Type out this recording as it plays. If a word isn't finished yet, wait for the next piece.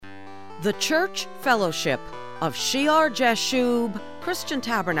The Church Fellowship of Shear Jashub Christian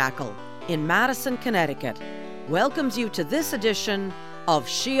Tabernacle in Madison, Connecticut welcomes you to this edition of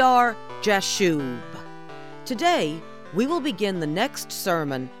Shear Jashub. Today, we will begin the next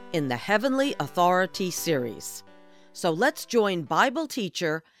sermon in the Heavenly Authority series. So let's join Bible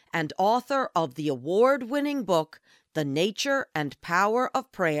teacher and author of the award-winning book, The Nature and Power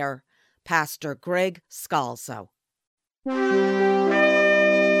of Prayer, Pastor Greg Scalzo.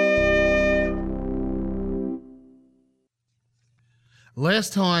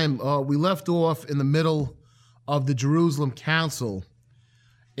 Last time, we left off in the middle of the Jerusalem Council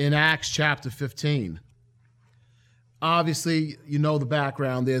in Acts chapter 15. Obviously, you know the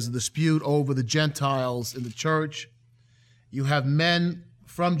background. There's a dispute over the Gentiles in the church. You have men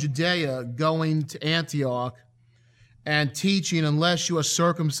from Judea going to Antioch and teaching, unless you are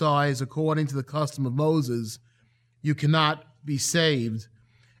circumcised according to the custom of Moses, you cannot be saved.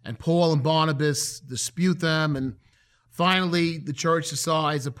 And Paul and Barnabas dispute them, and finally, the church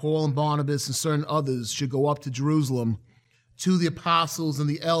decides that Paul and Barnabas and certain others should go up to Jerusalem to the apostles and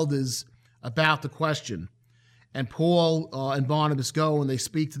the elders about the question. And Paul and Barnabas go and they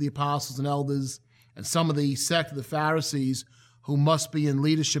speak to the apostles and elders and some of the sect of the Pharisees who must be in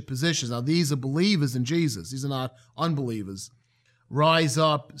leadership positions. Now, these are believers in Jesus. These are not unbelievers. Rise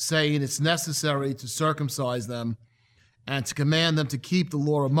up saying it's necessary to circumcise them and to command them to keep the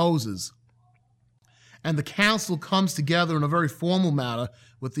law of Moses. And the council comes together in a very formal manner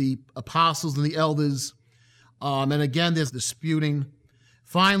with the apostles and the elders. And again, there's disputing.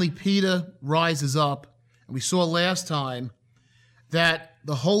 Finally, Peter rises up. And we saw last time that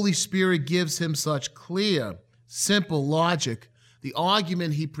the Holy Spirit gives him such clear, simple logic. The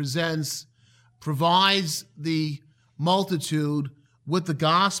argument he presents provides the multitude with the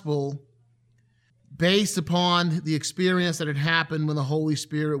gospel based upon the experience that had happened when the Holy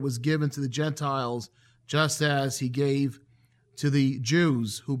Spirit was given to the Gentiles, just as he gave to the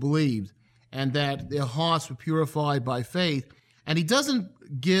Jews who believed, and that their hearts were purified by faith. And he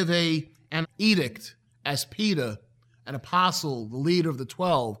doesn't give an edict as Peter, an apostle, the leader of the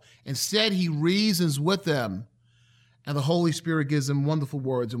 12. Instead, he reasons with them, and the Holy Spirit gives them wonderful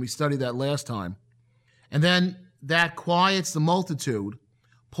words, and we studied that last time. And then that quiets the multitude.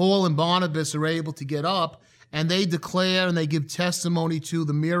 Paul and Barnabas are able to get up, and they declare and they give testimony to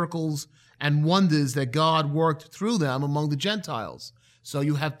the miracles and wonders that God worked through them among the Gentiles. So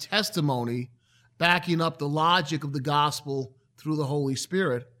you have testimony backing up the logic of the gospel through the Holy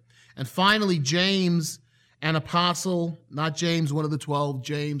Spirit. And finally, James, an apostle, not James, one of the 12,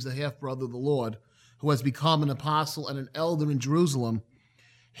 James, the half-brother of the Lord, who has become an apostle and an elder in Jerusalem,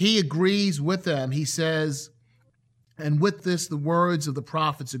 he agrees with them. He says, and with this the words of the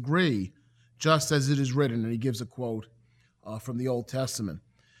prophets agree, just as it is written. And he gives a quote from the Old Testament.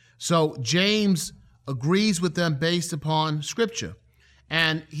 So James agrees with them based upon Scripture.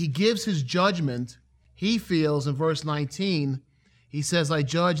 And he gives his judgment, he feels, in verse 19. He says, I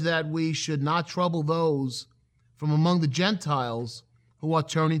judge that we should not trouble those from among the Gentiles who are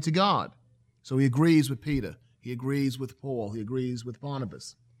turning to God. So he agrees with Peter. He agrees with Paul. He agrees with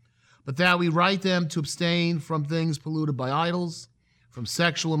Barnabas. But that we write them to abstain from things polluted by idols, from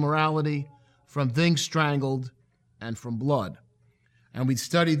sexual immorality, from things strangled, and from blood. And we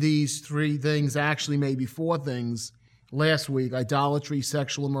studied these three things, actually maybe four things, last week: idolatry,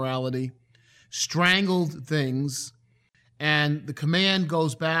 sexual immorality, strangled things. And the command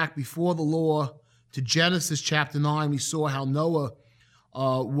goes back before the law to Genesis chapter 9. We saw how Noah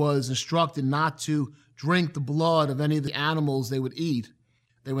was instructed not to drink the blood of any of the animals they would eat.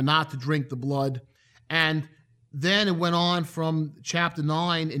 They were not to drink the blood. And then it went on from chapter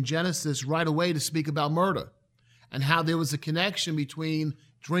 9 in Genesis right away to speak about murder, and how there was a connection between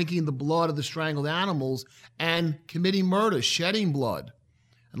drinking the blood of the strangled animals and committing murder, shedding blood.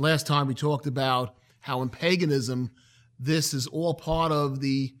 And last time we talked about how in paganism, this is all part of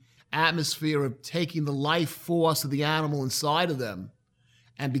the atmosphere of taking the life force of the animal inside of them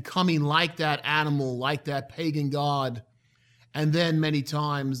and becoming like that animal, like that pagan god. And then many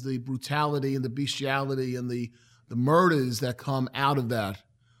times the brutality and the bestiality and the murders that come out of that.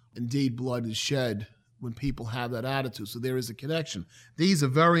 Indeed, blood is shed when people have that attitude. So there is a connection. These are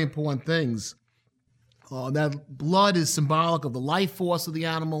very important things. That blood is symbolic of the life force of the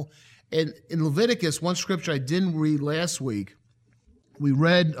animal. And in Leviticus, one scripture I didn't read last week, we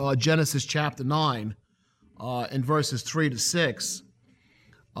read Genesis chapter 9 in verses 3 to 6.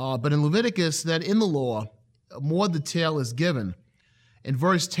 But in Leviticus, that in the law, more detail is given. In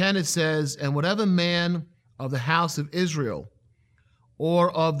verse 10 it says, and whatever man of the house of Israel or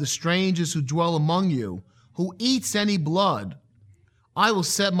of the strangers who dwell among you, who eats any blood I will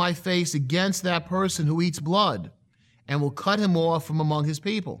set my face against that person who eats blood and will cut him off from among his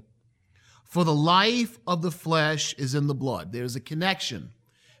people. For the life of the flesh is in the blood. There's a connection.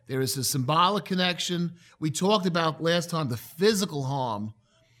 There is a symbolic connection. We talked about last time the physical harm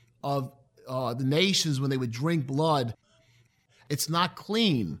of the nations when they would drink blood. It's not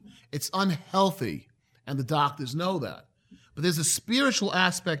clean. It's unhealthy. And the doctors know that. But there's a spiritual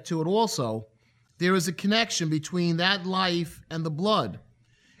aspect to it also. There is a connection between that life and the blood.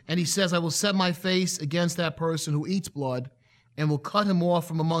 And he says, I will set my face against that person who eats blood and will cut him off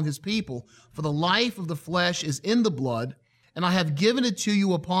from among his people. For the life of the flesh is in the blood, and I have given it to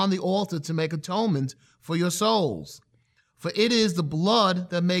you upon the altar to make atonement for your souls. For it is the blood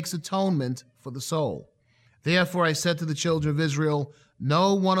that makes atonement for the soul. Therefore I said to the children of Israel,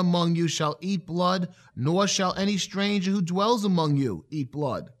 no one among you shall eat blood, nor shall any stranger who dwells among you eat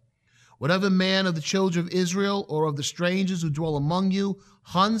blood. Whatever man of the children of Israel or of the strangers who dwell among you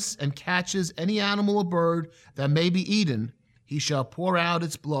hunts and catches any animal or bird that may be eaten, he shall pour out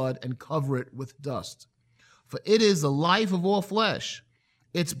its blood and cover it with dust. For it is the life of all flesh.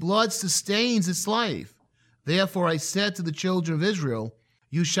 Its blood sustains its life. Therefore I said to the children of Israel,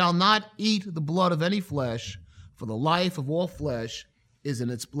 you shall not eat the blood of any flesh, for the life of all flesh is in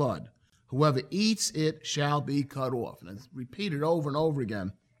its blood. Whoever eats it shall be cut off. And it's repeated over and over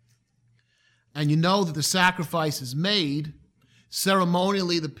again. And you know that the sacrifice is made.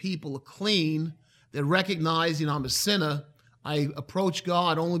 Ceremonially, the people are clean. They're recognizing I'm a sinner. I approach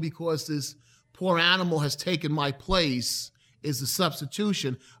God only because this poor animal has taken my place, is the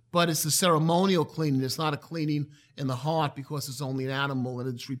substitution. But it's the ceremonial cleaning. It's not a cleaning in the heart because it's only an animal, and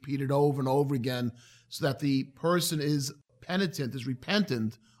it's repeated over and over again so that the person is penitent, is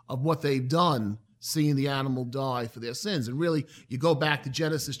repentant of what they've done, seeing the animal die for their sins. And really, you go back to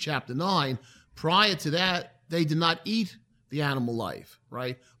Genesis chapter 9. Prior to that, they did not eat the animal life,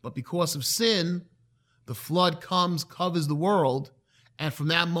 right? But because of sin, the flood comes, covers the world, and from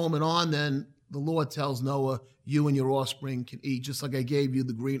that moment on, then the Lord tells Noah, you and your offspring can eat, just like I gave you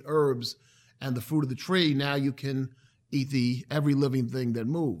the green herbs and the fruit of the tree, now you can eat every living thing that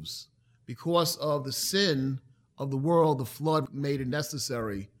moves. Because of the sin of the world, the flood made it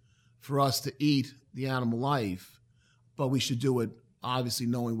necessary for us to eat the animal life, but we should do it, obviously,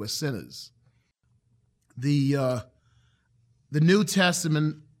 knowing we're sinners. The New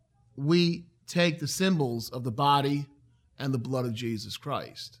Testament, we take the symbols of the body and the blood of Jesus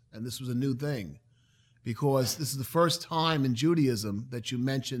Christ. And this was a new thing because this is the first time in Judaism that you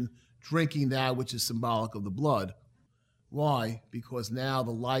mention drinking that which is symbolic of the blood. Why? Because now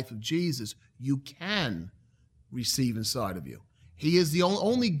the life of Jesus you can receive inside of you. He is the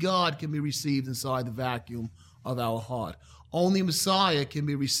only God can be received inside the vacuum of our heart. Only Messiah can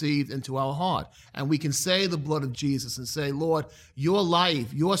be received into our heart. And we can say the blood of Jesus and say, Lord, your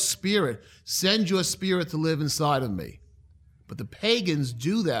life, your spirit, send your spirit to live inside of me. But the pagans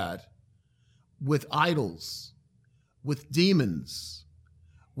do that with idols, with demons,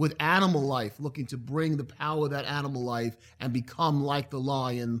 with animal life, looking to bring the power of that animal life and become like the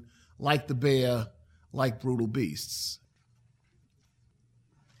lion, like the bear, like brutal beasts.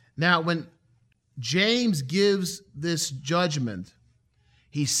 Now, when James gives this judgment,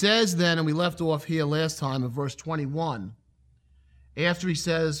 he says then, and we left off here last time in verse 21, after he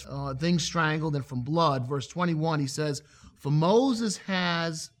says things strangled and from blood, verse 21, he says, for Moses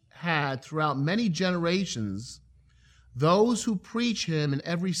has had throughout many generations those who preach him in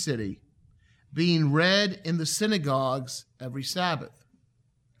every city, being read in the synagogues every Sabbath.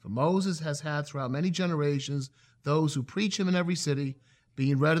 For Moses has had throughout many generations those who preach him in every city,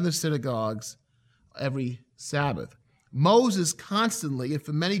 being read in the synagogues every Sabbath. Moses constantly and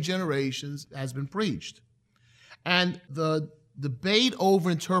for many generations has been preached. And the debate over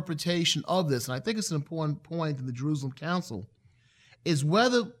interpretation of this, and I think it's an important point in the Jerusalem Council, is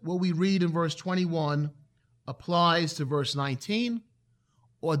whether what we read in verse 21 applies to verse 19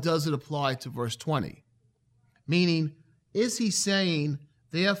 or does it apply to verse 20? Meaning, is he saying,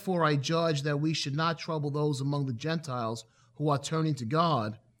 therefore I judge that we should not trouble those among the Gentiles who are turning to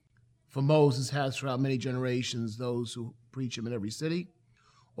God, for Moses has throughout many generations those who preach him in every city?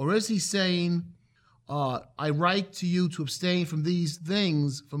 Or is he saying, I write to you to abstain from these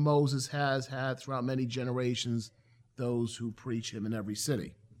things, for Moses has had throughout many generations those who preach him in every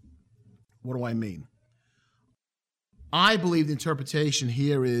city? What do I mean? I believe the interpretation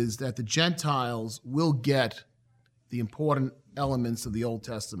here is that the Gentiles will get the important elements of the Old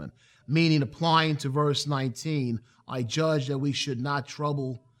Testament, meaning applying to verse 19, I judge that we should not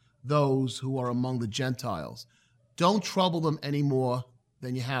trouble those who are among the Gentiles. Don't trouble them any more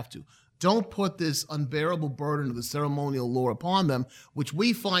than you have to. Don't put this unbearable burden of the ceremonial law upon them, which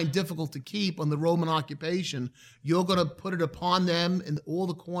we find difficult to keep on the Roman occupation. You're going to put it upon them in all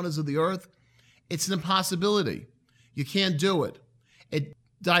the corners of the earth. It's an impossibility. You can't do it. It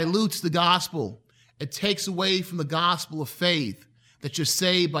dilutes the gospel. It takes away from the gospel of faith, that you're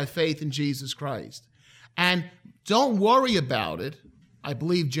saved by faith in Jesus Christ. And don't worry about it, I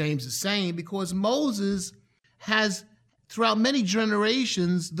believe James is saying, because Moses has, throughout many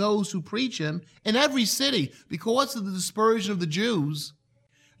generations, those who preach him in every city. Because of the dispersion of the Jews,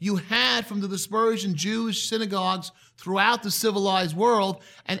 you had from the dispersion Jewish synagogues throughout the civilized world,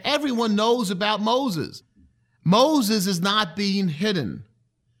 and everyone knows about Moses. Moses is not being hidden.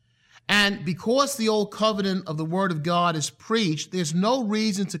 And because the old covenant of the word of God is preached, there's no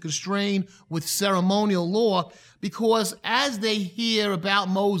reason to constrain with ceremonial law, because as they hear about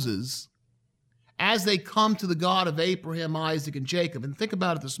Moses, as they come to the God of Abraham, Isaac, and Jacob, and think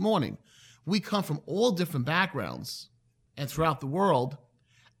about it this morning, we come from all different backgrounds and throughout the world.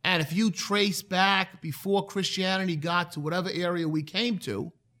 And if you trace back before Christianity got to whatever area we came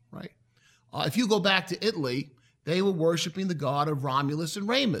to, right? If you go back to Italy, they were worshiping the god of Romulus and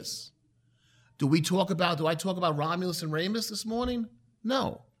Remus. Do I talk about Romulus and Remus this morning?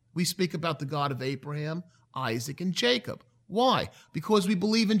 No. We speak about the God of Abraham, Isaac, and Jacob. Why? Because we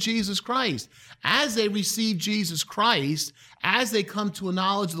believe in Jesus Christ. As they receive Jesus Christ, as they come to a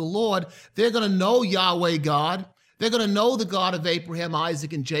knowledge of the Lord, they're going to know Yahweh God. They're going to know the God of Abraham,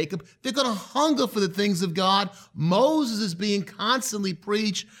 Isaac, and Jacob. They're going to hunger for the things of God. Moses is being constantly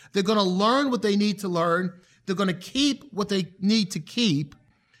preached. They're going to learn what they need to learn. They're going to keep what they need to keep.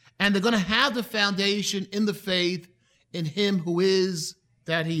 And they're going to have the foundation in the faith in him who is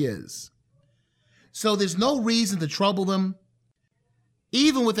that he is. So there's no reason to trouble them.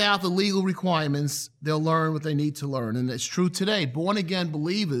 Even without the legal requirements, they'll learn what they need to learn. And it's true today. Born-again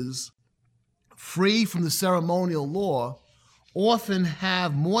believers, free from the ceremonial law, often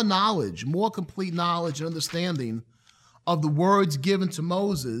have more knowledge, more complete knowledge and understanding of the words given to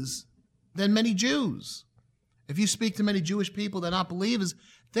Moses than many Jews. If you speak to many Jewish people, they're not believers,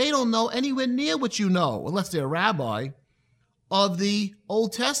 they don't know anywhere near what you know, unless they're a rabbi, of the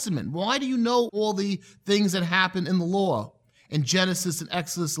Old Testament. Why do you know all the things that happen in the law, in Genesis and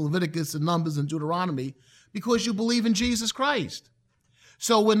Exodus, Leviticus and Numbers and Deuteronomy? Because you believe in Jesus Christ.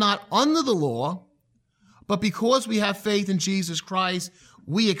 So we're not under the law, but because we have faith in Jesus Christ,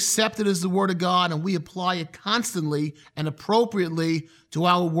 we accept it as the Word of God and we apply it constantly and appropriately to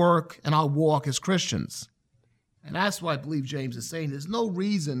our work and our walk as Christians. And that's why I believe James is saying there's no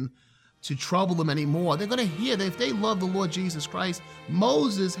reason to trouble them anymore. They're going to hear that if they love the Lord Jesus Christ,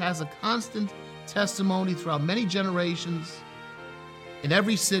 Moses has a constant testimony throughout many generations in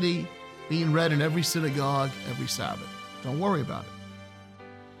every city, being read in every synagogue, every Sabbath. Don't worry about it.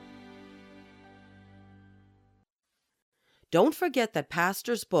 Don't forget that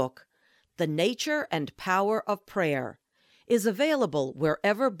Pastor's book, The Nature and Power of Prayer, is available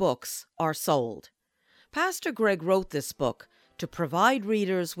wherever books are sold. Pastor Greg wrote this book to provide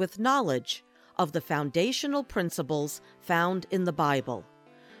readers with knowledge of the foundational principles found in the Bible,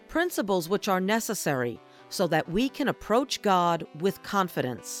 principles which are necessary so that we can approach God with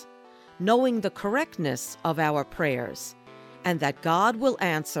confidence, knowing the correctness of our prayers, and that God will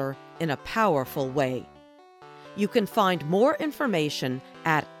answer in a powerful way. You can find more information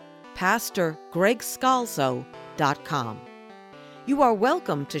at PastorGregScalzo.com. You are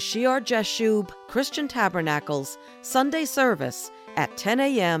welcome to Shear Jashub Christian Tabernacle's Sunday service at 10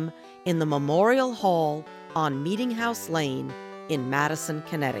 a.m. in the Memorial Hall on Meeting House Lane in Madison,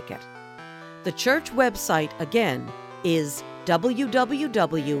 Connecticut. The church website, again, is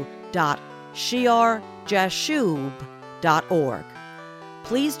www.shearjashub.org.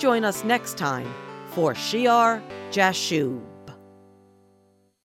 Please join us next time for Shear Jashub.